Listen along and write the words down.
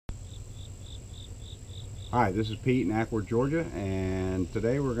Hi, this is Pete in Acworth, Georgia, and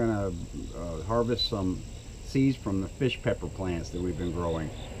today we're going to harvest some seeds from the fish pepper plants that we've been growing.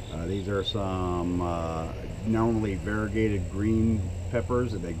 These are some normally variegated green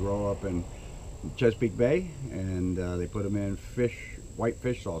peppers that they grow up in Chesapeake Bay, and they put them in white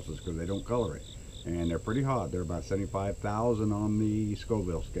fish sauces because they don't color it. And they're pretty hot. They're about 75,000 on the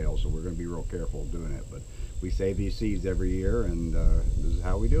Scoville scale, so we're going to be real careful doing it. But we save these seeds every year, and this is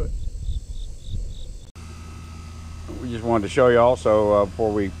how we do it. We just wanted to show you also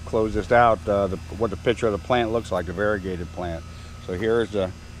before we close this out what the picture of the plant looks like, the variegated plant. So here's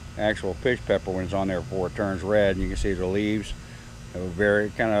the actual fish pepper when it's on there before it turns red. And you can see the leaves have a very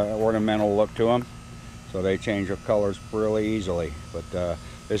kind of ornamental look to them. So they change their colors really easily. But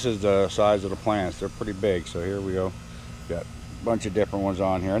this is the size of the plants. They're pretty big. So here we go. Got a bunch of different ones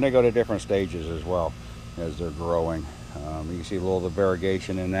on here. And they go to different stages as well as they're growing. You can see a little of the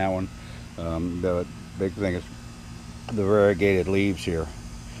variegation in that one. The big thing is the variegated leaves here,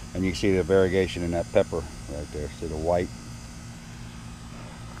 and you can see the variegation in that pepper right there. See the white.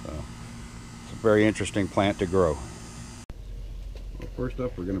 So it's a very interesting plant to grow. Well, first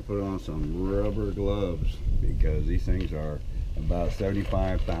up, we're going to put on some rubber gloves because these things are about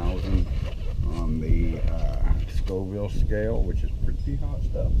 75,000 on the Scoville scale, which is pretty hot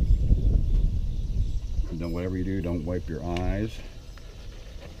stuff. And then whatever you do, don't wipe your eyes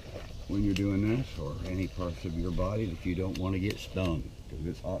when you're doing this, or any parts of your body that you don't want to get stung, because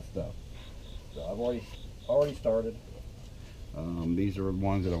it's hot stuff. So I've already started. These are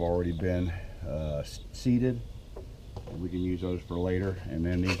ones that have already been seeded. We can use those for later. And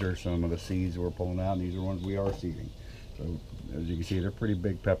then these are some of the seeds that we're pulling out, and these are ones we are seeding. So as you can see, they're pretty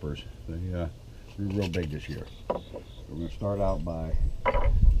big peppers. They're real big this year. So we're going to start out by,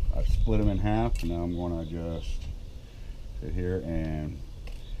 I've split them in half. Now I'm going to just sit here and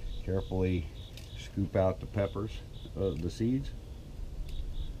carefully scoop out the peppers, the seeds.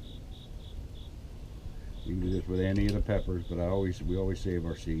 You can do this with any of the peppers, but we always save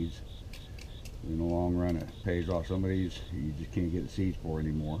our seeds. In the long run, it pays off. Some of these you just can't get the seeds for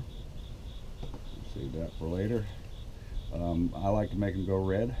anymore. Save that for later. I like to make them go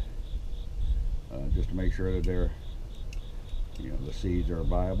red, just to make sure that they're, the seeds are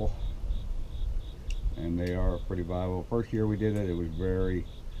viable, and they are pretty viable. First year we did it, it was very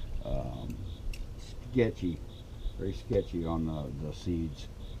very sketchy on the seeds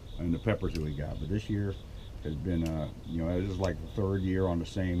and the peppers that we got. But this year has been, this is like the third year on the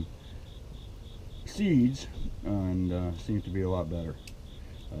same seeds, and seems to be a lot better.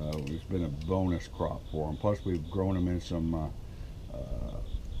 It's been a bonus crop for them. Plus we've grown them in some,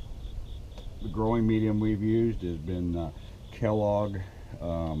 the growing medium we've used has been Kellogg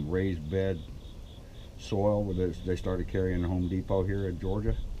raised bed soil that they started carrying at Home Depot here in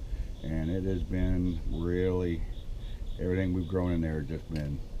Georgia. And it has been really, everything we've grown in there has just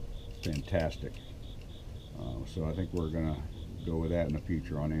been fantastic. So I think we're going to go with that in the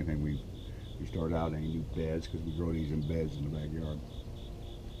future on anything we start out any new beds, because we grow these in beds in the backyard.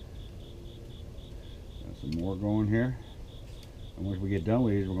 Got some more going here. And once we get done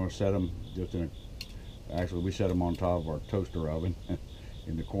with these, we're going to set them just in actually we set them on top of our toaster oven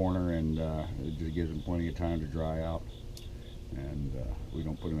in the corner, and it just gives them plenty of time to dry out. And we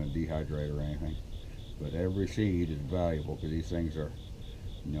don't put them in a dehydrator or anything. But every seed is valuable, because these things are,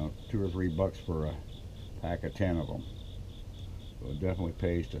 $2 or $3 for a pack of 10 of them. So it definitely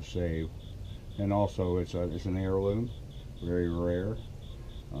pays to save. And also it's an heirloom, very rare.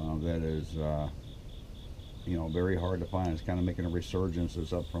 That is, very hard to find. It's kind of making a resurgence.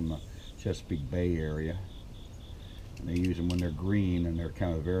 It's up from the Chesapeake Bay area. And they use them when they're green, and they're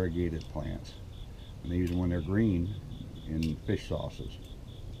kind of variegated plants. And they use them when they're green in fish sauces,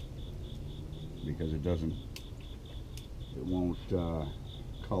 because it won't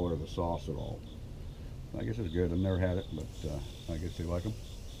color the sauce at all. I guess it's good. I've never had it, but I guess they like them.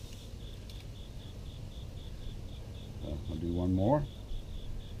 I'll do one more.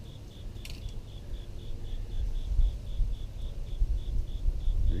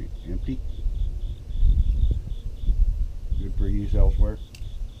 Empty. Good for use elsewhere.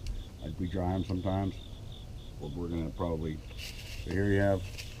 We dry them sometimes. We're going to probably, so here you have,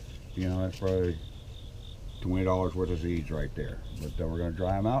 that's probably $20 worth of seeds right there. But we're going to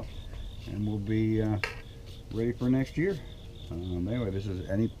dry them out, and we'll be ready for next year. Anyway, this is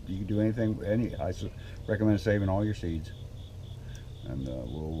you can do anything. I recommend saving all your seeds, and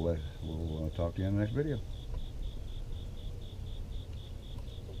we'll talk to you in the next video.